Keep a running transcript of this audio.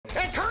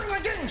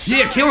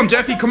Yeah, kill him,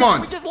 Jeffy. Come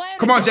on.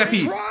 Come on,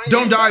 Jeffy.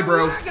 Don't die,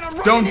 bro.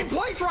 Don't.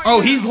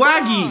 Oh, he's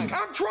lagging.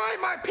 I'm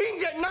trying. My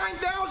ping's at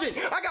 9,000.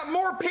 I got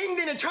more ping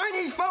than a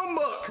Chinese phone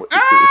book.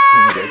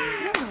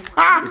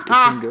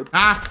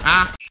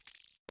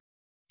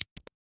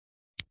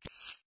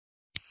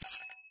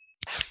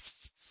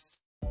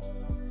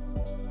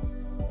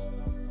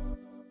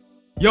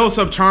 Yo, what's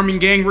up, charming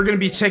gang? We're gonna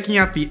be checking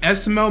out the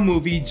SML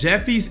movie,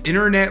 Jeffy's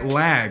Internet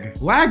Lag.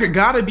 Lag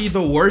gotta be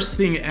the worst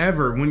thing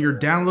ever when you're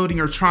downloading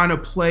or trying to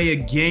play a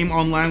game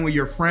online with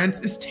your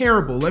friends. It's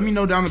terrible. Let me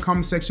know down in the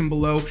comment section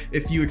below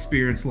if you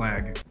experience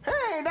lag.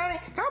 Hey, Danny,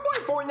 can I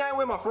play Fortnite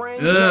with my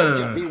friends?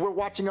 Jeffy, we're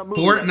watching a movie.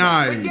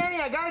 Fortnite. Hey,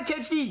 Danny, I gotta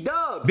catch these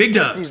dubs. Big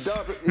dubs.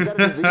 Is that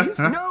a disease?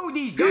 No,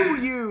 these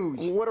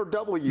W's. What are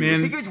W's?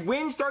 Man, because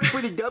win starts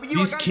with a W.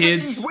 these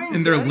kids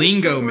and their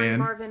lingo, man.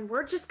 Marvin,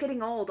 we're just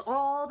getting old.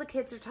 All the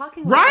kids are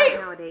talking right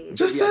nowadays.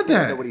 Just said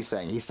that. I know what he's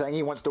saying. He's saying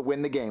he wants to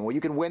win the game. Well,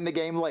 you can win the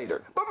game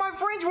later. But my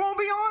friends won't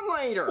be on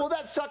later. Well,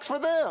 that sucks for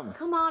them.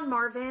 Come on,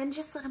 Marvin.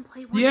 Just let him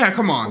play one Yeah, game.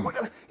 come on.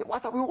 I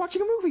thought we were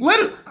watching a movie. Let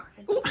him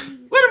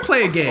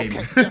play a game.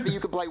 Okay, Jeffy, you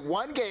can play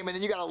one game and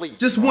then you gotta leave.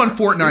 Just one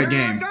Fortnite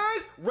game.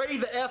 Guys, ready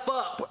the F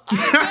up. I've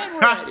been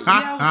ready. Yeah,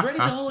 I was ready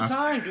the whole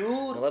time, dude.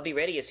 Well, I'll be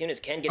ready as soon as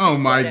Ken gets Oh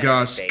his my butt out of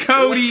gosh, his face.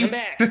 Cody. Come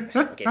back.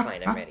 Okay,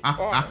 fine, I'm ready.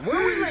 All right, where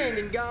are we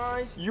landing,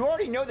 guys? You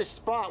already know the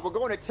spot. We're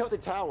going to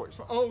Tilted Towers.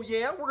 Oh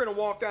yeah, we're gonna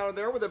walk out of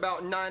there with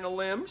about 9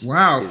 limbs.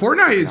 Wow,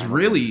 Fortnite is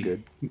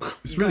really,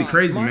 it's really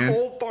crazy, My man.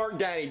 old fart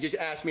daddy just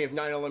asked me if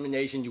 9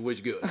 eliminations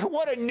was good.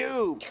 What a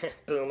noob.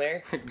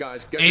 Boomer.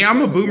 Guys, Hey,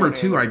 I'm a boomer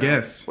too, I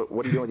guess.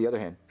 What are you doing with the other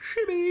hand?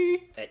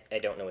 Shibby. I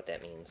don't know what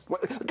that means.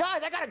 What?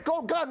 Guys, I got a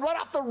gold gun right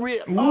off the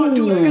rip. Oh,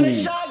 dude, I got a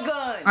Ooh.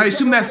 shotgun. I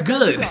assume that's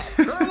good.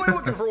 Currently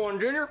looking for one,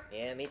 Junior.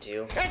 Yeah, me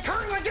too. And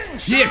currently getting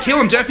Yeah, kill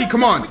him, Jeffy.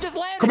 Come on.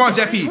 Come on,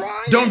 Jeffy.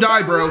 Don't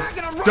die, bro.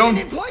 Don't.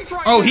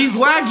 Oh, he's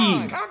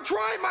lagging. I'm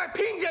trying. My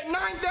ping's at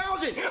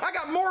 9,000. I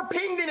got more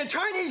ping than a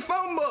Chinese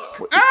phone book.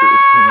 You're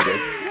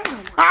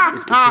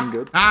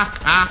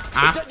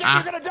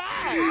gonna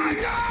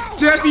die. Jeffy,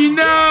 Jeffy,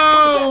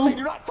 no.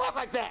 do not talk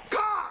like that.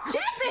 Cock.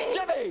 Jeffy!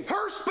 Jeffy.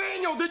 Her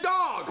spaniel, the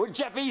dog. Well,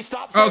 Jeffy,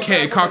 stop.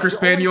 Okay, Cocker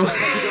Spaniel.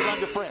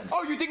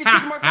 Oh, you think it's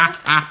because of my phone?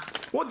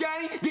 Well,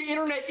 Daddy, the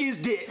internet is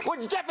dick. Well,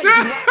 Jeffy, do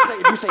not say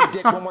if you say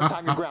dick one more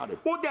time, you're grounded.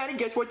 Well, Daddy,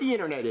 guess what the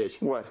internet is?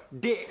 What?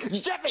 Dick.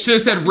 Jeffy. Should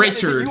have said Jeffy,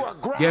 Richard. you are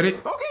grounded. Get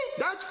it? Okay,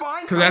 that's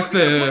fine. Because that's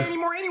the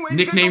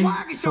nickname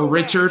for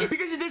Richard.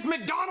 Because of this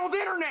McDonald's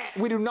internet.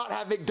 We do not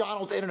have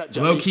McDonald's internet,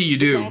 Jeffy. Low key, you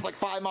do. McDonald's like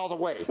 5 miles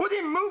away. Well,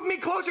 then move me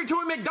closer to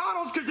a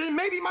McDonald's, because then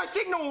maybe my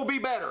signal will be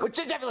better. Well,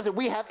 Jeffy, listen,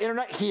 we have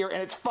internet here,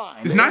 and it's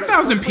fine. Is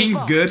 9,000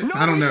 pings good? No,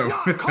 I don't it's know.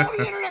 not. Call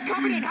the internet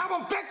company and have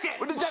them fix it.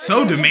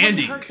 So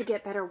demanding. Hurt to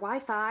get better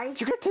Wi-Fi.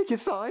 You're gonna take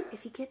his side?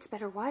 If he gets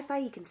better Wi-Fi,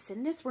 he can sit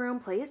in his room,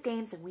 play his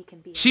games, and we can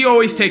be. She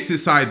always takes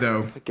his side,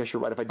 though. I guess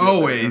you're right if I do.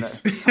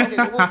 Always. Okay,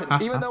 well, listen,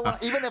 even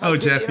if Oh, I get the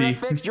Jeffy.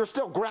 internet fixed, you're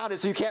still grounded,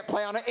 so you can't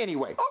play on it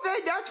anyway. Okay,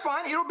 that's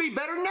fine. It'll be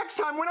better next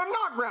time when I'm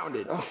not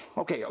grounded.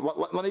 Okay,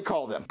 let me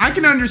call them. I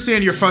can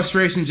understand your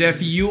frustration,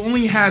 Jeffy. You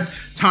only had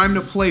time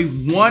to play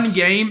one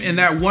game, and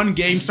that one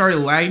game started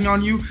lagging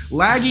on you.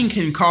 Lagging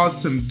can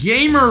cause some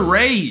gamer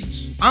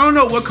rage. I don't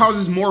know what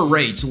causes more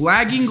rage,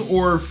 lagging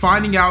or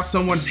finding out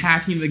someone's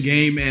hacking the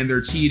game and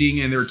they're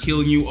cheating and they're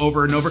killing you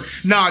over and over.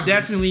 Nah,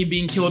 definitely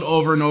being killed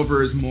over and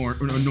over is more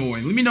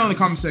annoying. Let me know in the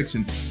comment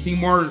section. Being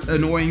more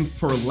annoying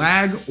for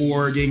lag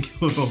or getting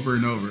killed over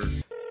and over.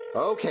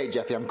 Okay,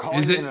 Jeffy, I'm calling.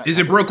 Is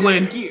it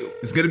Brooklyn?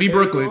 It's gonna be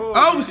Brooklyn. Hello,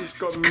 Oh, this is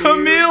it's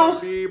Camille.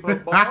 Habib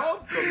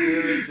Habab.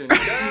 Camille is in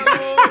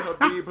town.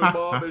 Habib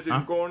Habab is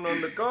in corn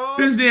on the cob.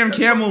 This damn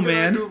camel, What can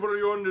I man. do for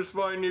you on this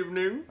fine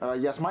evening?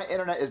 Yes, my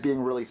internet is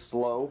being really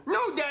slow.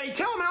 No, Daddy,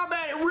 tell him how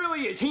bad it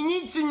really is. He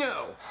needs to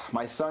know.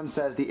 My son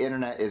says the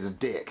internet is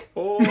dick.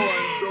 Oh, I'm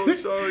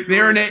so sorry. The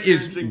internet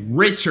is experiencing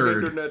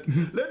Richard.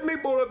 internet. Let me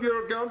pull up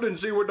your account and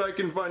see what I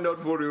can find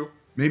out for you.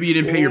 Maybe you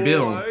didn't pay your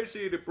bill. I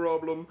see the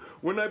problem.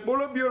 When I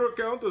pull up your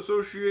account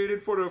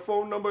associated for the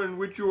phone number in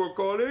which you are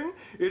calling,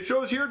 it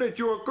shows here that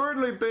you are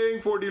currently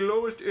paying for the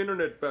lowest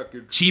internet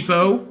package.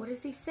 Cheapo. What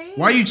is he saying?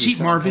 Why you cheat,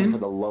 For Marvin?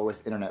 the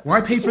lowest internet.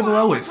 Why pay for the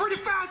Wow, lowest? For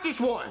the fastest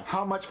one.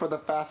 How much for the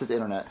fastest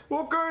internet?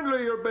 Well,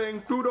 currently you're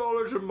paying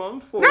 $2 a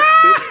month for big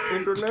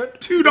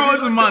internet. $2 If you'd like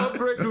a to month.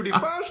 upgrade to the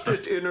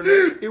fastest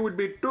internet, it would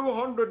be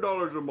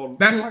 $200 a month.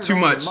 That's too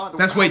much. $200 a month.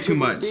 That's way How too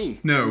big would it much. be?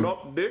 No.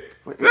 Not dick.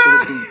 It would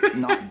be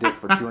not dick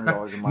for $200 a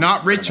month.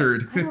 Not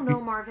Richard. I don't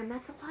know, Marvin.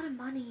 That's a lot of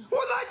money.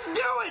 Well, let's do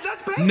it.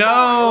 Let's pay No,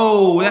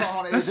 Hold on,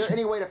 that's is there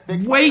any way to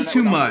fix my way internet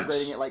too without much.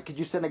 upgrading it? Like, could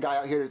you send a guy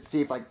out here to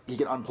see if like he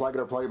can unplug it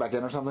or plug it back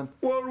in or something?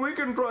 Well, we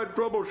can try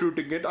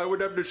troubleshooting it. I would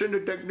have to send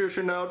a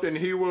technician out, and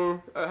he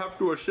will have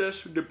to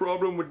assess the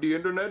problem with the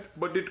internet,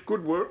 but it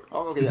could work.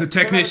 Oh, okay. Is yeah. a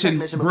technician,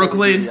 Send out a technician before we do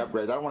Brooklyn? the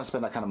upgrades. I don't want to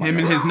spend that kind of money. Him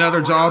and his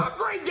another job.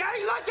 Upgrade,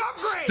 Daddy. Let's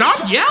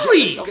Stop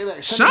yelling! Okay,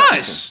 look,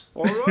 Shush!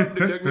 All right,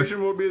 the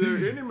technician will be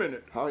there any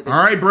minute. All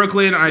right,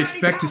 Brooklyn, I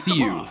expect to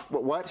see you.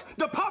 What?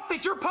 The puff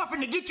that you're puffing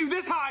to get you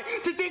this high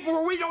to think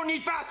where we don't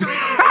need faster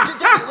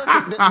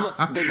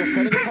Listen, they're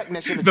sending a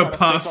technician to The try to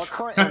puff. fix our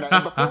current internet.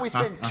 And before we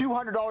spend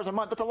 $200 a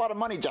month, that's a lot of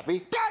money,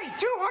 Jeffy. Daddy,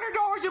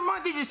 $200 a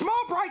month is a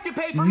small price to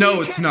pay for No, me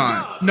to it's catch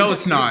not. dubs. No,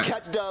 it's not.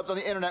 Catch dubs on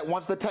the internet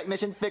once the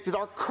technician fixes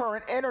our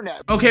current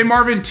internet. Okay,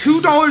 Marvin,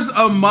 $2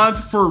 a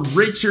month for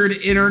Richard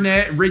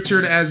Internet.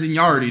 Richard, as in, you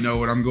already know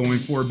what I'm going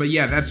for. But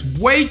yeah, that's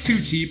way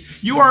too cheap.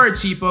 You are a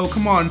cheapo.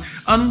 Come on,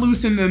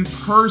 unloosen them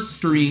purse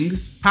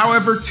strings.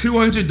 However,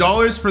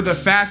 $200 for the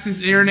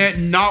fastest internet,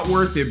 not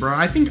worth it, bro.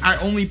 I think I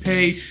only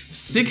pay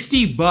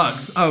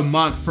 $60 a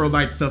month for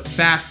like the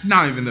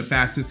not even the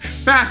fastest,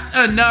 fast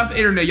enough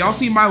internet. Y'all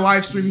see my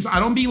live streams? I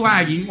don't be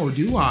lagging, or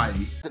do I?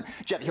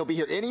 Jeffy, he'll be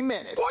here any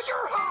minute. Well,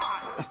 you're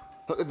hot.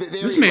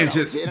 This man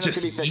just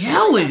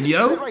yelling,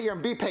 yo. Sit right here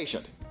and be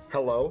patient.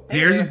 Hello?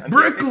 There's I'm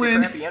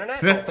Brooklyn. Jeffy, fixing crappy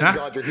internet. Thank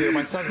God you're here.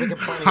 My son's been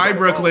complaining. Hi,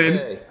 about it all Brooklyn.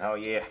 day. Oh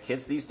yeah,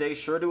 kids these days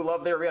sure do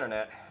love their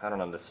internet. I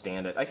don't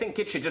understand it. I think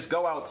kids should just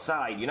go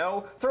outside, you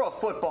know? Throw a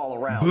football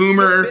around.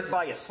 Boomer. Get bit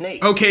by a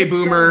snake. Okay, Get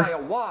stung Boomer. by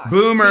a wasp.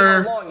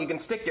 Boomer. See how long you can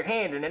stick your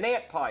hand in an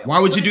ant pile. Why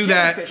would you Put a do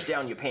that? jellyfish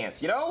down your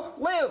pants, you know?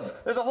 Live.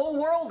 There's a whole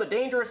world of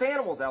dangerous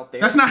animals out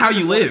there. That's not how you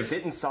just wanna live.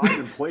 Sit inside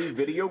and play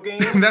video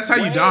games. That's how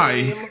you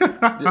die.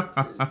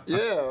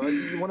 Yeah,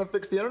 you want to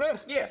fix the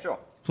internet? Yeah, sure.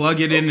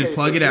 Plug it in and Okay,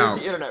 plug so it here's out.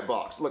 the internet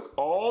box. Look,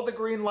 all the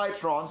green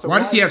lights are on. So Why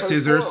does he have is it so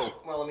scissors?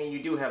 slow? Well, I mean,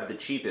 you do have the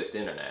cheapest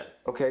internet.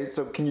 Okay,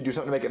 so can you do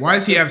something to make it? Why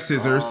does he faster? have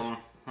scissors?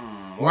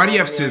 Well, Why do you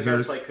have I mean,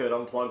 scissors? I guess I could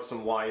unplug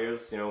some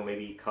wires, you know,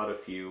 maybe cut a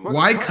few.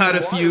 Why cut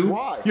a few?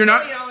 Why? You're You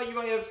not. know, you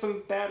might have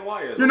some bad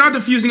wires. You're not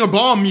defusing a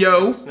bomb,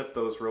 yo. Snip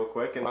those real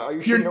quick. And Are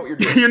you sure you know what you're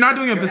doing? You're not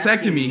doing a You're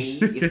asking vasectomy.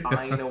 me if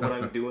I know what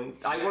I'm doing.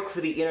 I work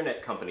for the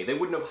internet company. They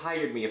wouldn't have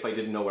hired me if I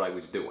didn't know what I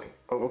was doing.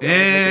 Oh, okay, I'm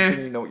just making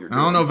sure you know what you're I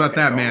don't know about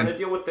that, So I'm man. gonna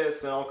deal with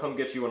this, and I'll come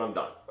get you when I'm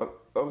done. Okay.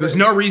 There's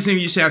no reason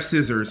you should have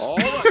scissors. All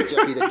right,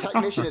 Jeffy. The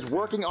technician is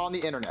working on the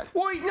internet.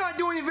 Well, he's not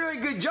doing a very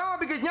good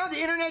job because now the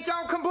internet's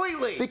out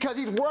completely. Because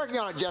he's working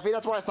on it, Jeffy.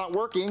 That's why it's not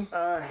working.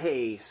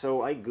 Hey,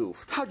 so I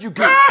goofed. How'd you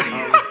go?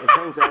 It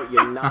turns out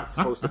you're not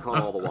supposed to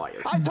cut all the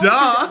wires. I told Duh. you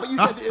that, but you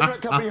said the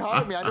internet company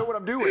hired me. I know what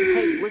I'm doing.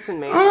 Hey, listen,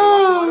 man. I watch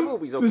a lot of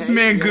movies, okay? This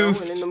man You know,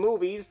 goofed. and in the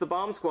movies, the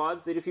bomb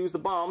squads, they defuse the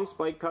bombs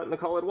by cutting the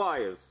colored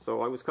wires.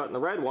 So I was cutting the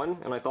red one,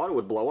 and I thought it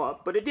would blow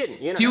up, but it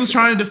didn't. You know? He was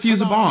trying to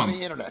defuse a Come on, bomb.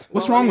 the internet.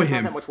 What's Well, wrong with it's not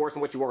him? that much worse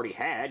than what you already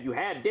had. You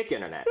had dick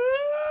internet.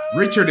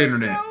 Richard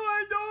Internet.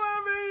 I don't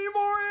have any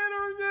more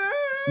internet.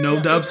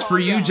 No dubs for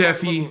you, Calm down.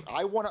 Jeffy. Look,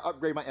 I want to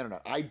upgrade my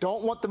internet. I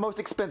don't want the most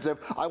expensive.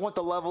 I want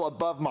the level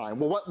above mine.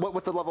 Well,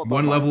 what's the level above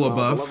One mine? level The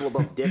above. level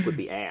above dick would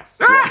be ass.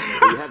 So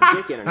you have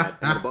dick internet,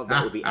 and above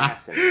that would be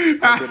ass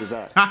internet. How good is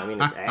that? I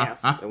mean, it's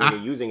ass, and when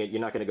you're using it,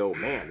 you're not going to go,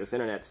 man, this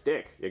internet's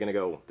dick. You're going to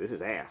go, this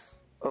is ass.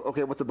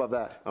 Okay, what's above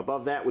that?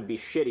 Above that would be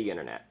shitty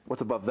internet.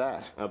 What's above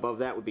that? Above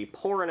that would be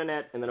poor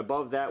internet, and then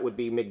above that would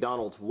be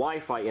McDonald's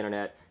Wi-Fi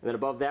internet, and then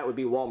above that would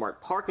be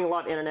Walmart parking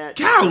lot internet.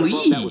 And Golly!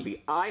 above that would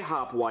be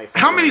IHOP Wi-Fi.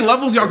 How many internet,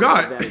 levels y'all and above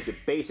got? That is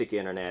your basic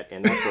internet,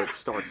 and that's where it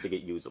starts to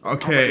get usable.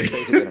 Okay.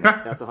 Basic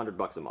internet. That's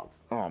 $100 a month.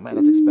 Oh man,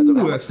 that's expensive.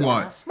 How Ooh, much that's is a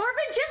lot. ass? Marvin,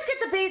 just get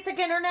the basic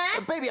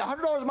internet. Baby,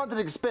 $100 a month is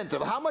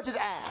expensive. How much is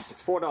ass?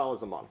 It's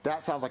 $4 a month.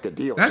 That sounds like a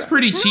deal. That's Jeffy.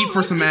 pretty cheap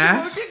for some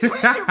ass.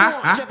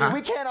 Jeffy,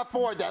 we can't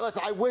afford that.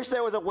 Listen, I wish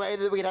there was a way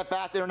that we could have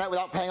fast internet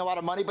without paying a lot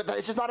of money, but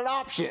it's just not an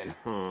option.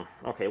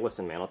 Okay,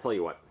 listen, man. I'll tell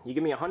you what. You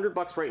give me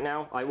 $100 right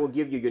now, I will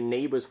give you your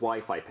neighbor's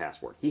Wi-Fi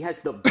password. He has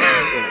the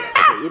best internet.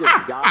 Okay, it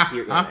is God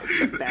tier internet.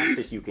 It's the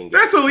fastest you can get.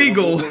 That's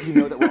illegal. Does he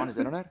know that we're on his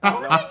internet?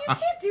 Marvin, you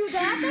can't do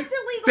that. That's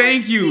illegal.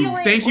 Thank you.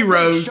 Stealing. Thank you, Shut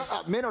Rose.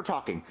 up. Men are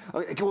talking.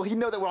 Okay, well, he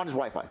know that we're on his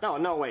Wi-Fi. No,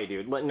 no way,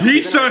 dude. No, He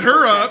you're shut gonna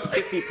her have up.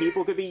 50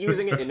 people could be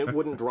using it, and it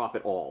wouldn't drop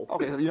at all.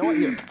 Okay, so you know what?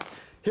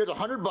 Here's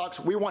 $100.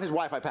 We want his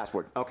Wi-Fi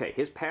password. Okay,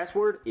 his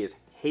password is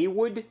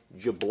Haywood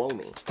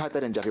Jablomi. Type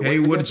that in, Jeffy.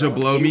 Haywood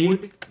Jablomi.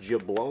 Haywood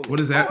Jablomi. What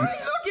is that? Look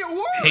at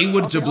work.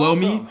 Haywood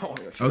Jablomi?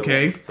 awesome.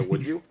 Okay. So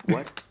would you?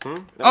 What? No,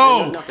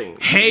 Oh, nothing.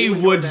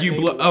 Haywood, that you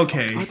name blow. to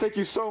Okay. Oh, thank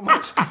you so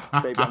much.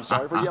 Baby, I'm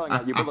sorry for yelling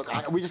at you, but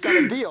look, we just got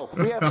a deal.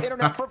 We have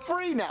internet for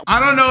free now. I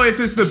don't know if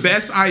it's the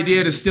best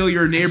idea to steal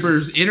your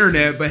neighbor's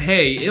internet, but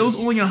hey, it was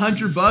only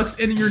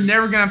 $100 and you're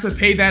never gonna have to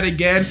pay that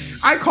again.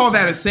 I call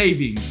that a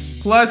savings.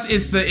 Plus,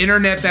 it's the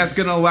internet that's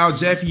gonna allow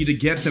Jeffy to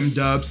get them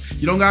dubs.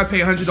 You don't gotta pay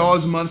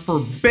 $100 a month for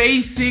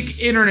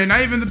basic internet,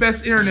 not even the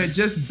best internet,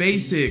 just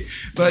basic.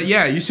 But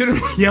yeah, you shouldn't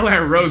yell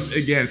at Rose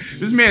again.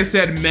 This man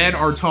said men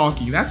are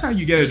talking. That's how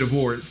you get a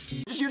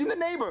divorce. Just shooting the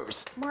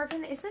neighbors.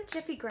 Marvin, isn't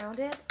Jeffy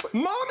grounded?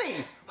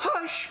 Mommy,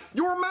 hush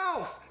your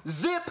mouth.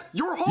 Zip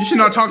your hole. You should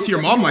not talk to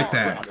your mom like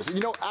that. You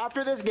know,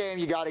 after this game,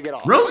 you got to get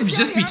off. Rose would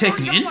just be Jeffy, I've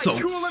taking already got, like,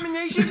 2 insults.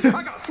 eliminations.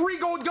 I got 3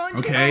 gold guns.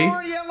 Okay. I'm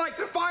already at like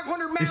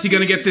 500 Is he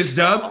gonna get this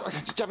dub?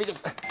 Jeffy,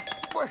 just...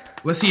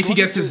 Let's see if he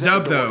gets this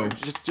dub though.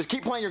 Just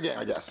keep playing your game,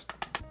 I guess.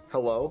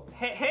 Hello?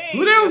 Hey,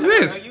 Who the hell is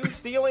this? Are you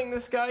stealing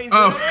this guy's?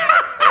 No,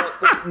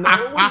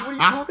 what are you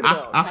talking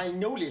about? I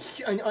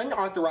noticed an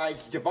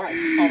unauthorized device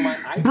on my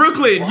iPhone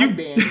Brooklyn,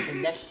 broadband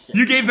connection.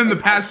 you gave them the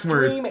And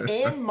password. I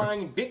stream and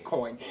mine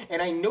Bitcoin,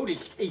 and I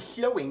noticed a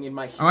slowing in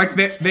my. I like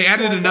that they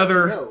added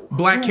another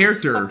black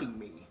character.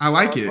 I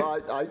like it.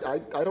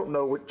 I don't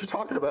know what you're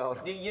talking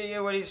about. Yeah,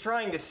 what he's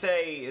trying to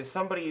say is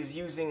somebody's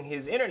using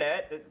his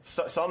internet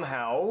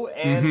somehow,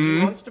 and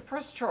he wants to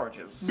press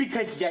charges.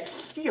 Because that's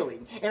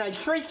stealing, and I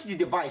traced the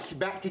device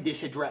back to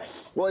this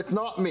address. Well, it's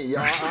not me.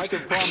 I can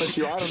promise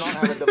you, I do not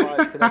have a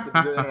device connected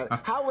to the internet.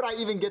 How would I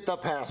even get the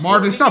password?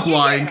 Marvin, stop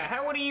lying.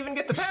 How would he even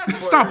get the password?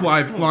 Stop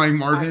lying,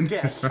 Marvin. I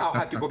guess I'll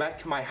have to go back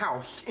to my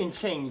house and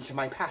change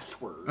my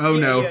password. Oh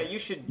no. Yeah, you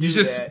should. You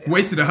just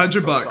wasted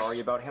 $100 bucks.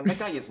 Sorry about him. That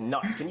guy is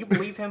nuts. Can you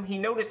believe him? He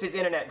noticed his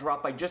internet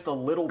dropped by just a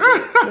little bit.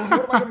 What am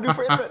I going to do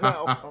for internet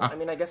now? Well, I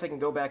mean, I guess I can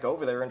go back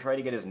over there and try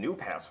to get his new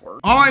password.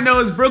 All I know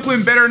is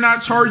Brooklyn better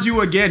not charge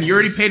you again. You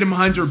already paid him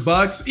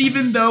 $100,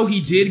 even though he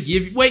did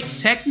give. Wait,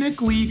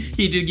 technically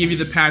he did give you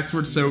the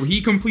password, so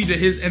he completed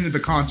his end of the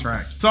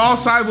contract. So I'll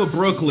side with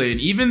Brooklyn.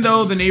 Even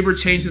though the neighbor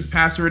changed his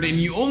password and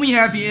you only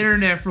had the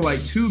internet for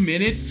like 2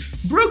 minutes,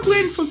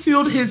 Brooklyn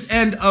fulfilled his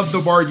end of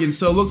the bargain.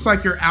 So it looks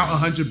like you're out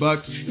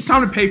 $100. It's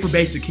time to pay for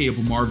basic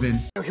cable, Marvin.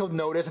 He'll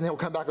notice and he'll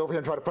come back over here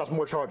and try to press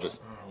more charges.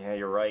 Yeah,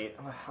 you're right.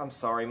 I'm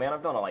sorry, man.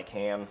 I've done all I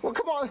can. Well,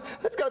 come on.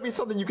 That's got to be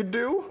something you can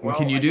do. What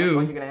can you I guess do?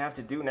 What you're gonna have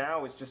to do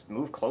now is just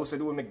move closer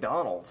to a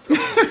McDonald's.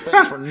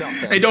 Thanks for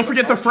nothing. Hey, don't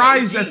forget the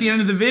fries at the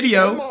end of the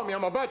video. Mommy,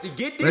 I'm about to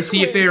get this. Let's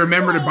see if they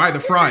remember to buy the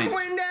fries.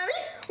 Win, Daddy.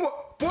 What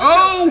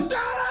Oh!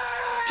 Daddy!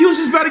 He was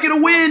just about to get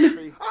a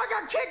win. I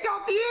got kicked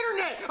off the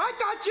internet. I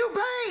thought you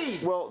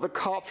paid. Well, the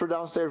cops were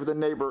downstairs with a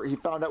neighbor. He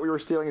found out we were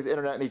stealing his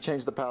internet and he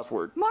changed the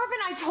password. Marvin,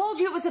 I told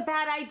you it was a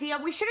bad idea.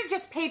 We should have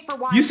just paid for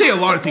Wi-Fi. You say a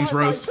lot of things,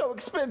 Wi-Fi's Rose. so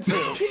expensive.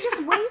 You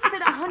just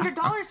wasted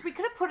 $100. We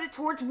could have put it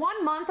towards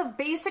 1 month of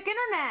basic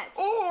internet.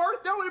 Or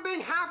that would have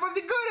been half of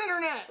the good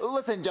internet.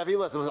 Listen, Jeffy,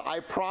 listen. I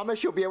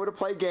promise you'll be able to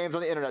play games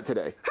on the internet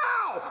today.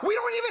 How? We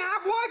don't even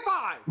have Wi-Fi.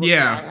 I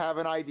Yeah. have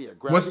an idea.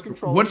 Grab What's the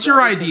controller, what's your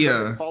grab the idea?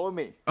 controller, Follow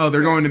me. Oh,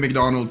 they're going to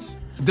McDonald's.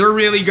 They're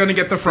really gonna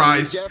get the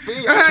fries.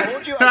 Jeffy, I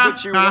told you I'd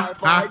get you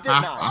Wi-Fi, didn't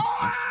I?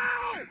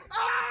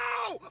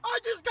 Ow! I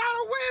just got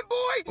a win,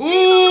 boy.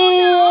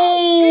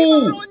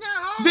 Ooh!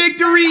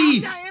 Victory!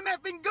 Victory! I'm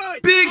MFing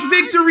good. Big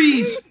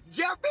victories!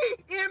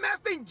 Jeffy,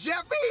 MFing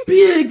Jeffy.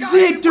 Big Got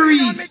it.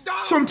 victories!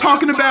 That's what I'm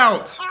talking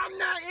about. I'm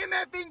not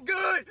MFing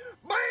good.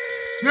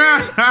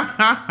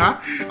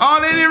 Oh,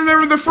 they didn't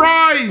remember the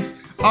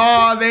fries.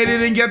 Oh, they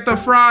didn't get the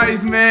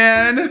fries,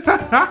 man.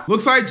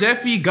 Looks like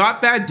Jeffy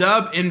got that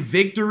dub in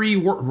Victory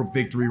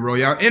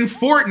Royale. In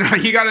Fortnite,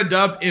 he got a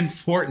dub in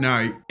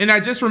Fortnite. And I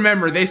just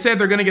remember, they said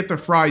they're gonna get the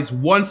fries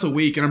once a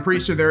week, and I'm pretty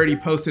sure they already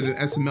posted an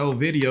SML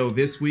video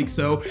this week,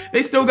 so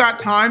they still got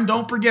time.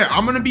 Don't forget,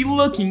 I'm gonna be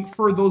looking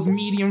for those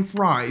medium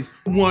fries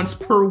once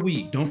per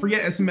week. Don't forget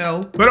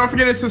SML. But don't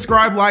forget to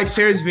subscribe, like,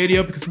 share this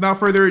video, because without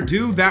further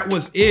ado, that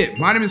was it.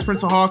 My name is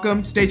Prince of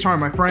Hawcom. Stay charmed,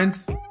 my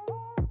friends.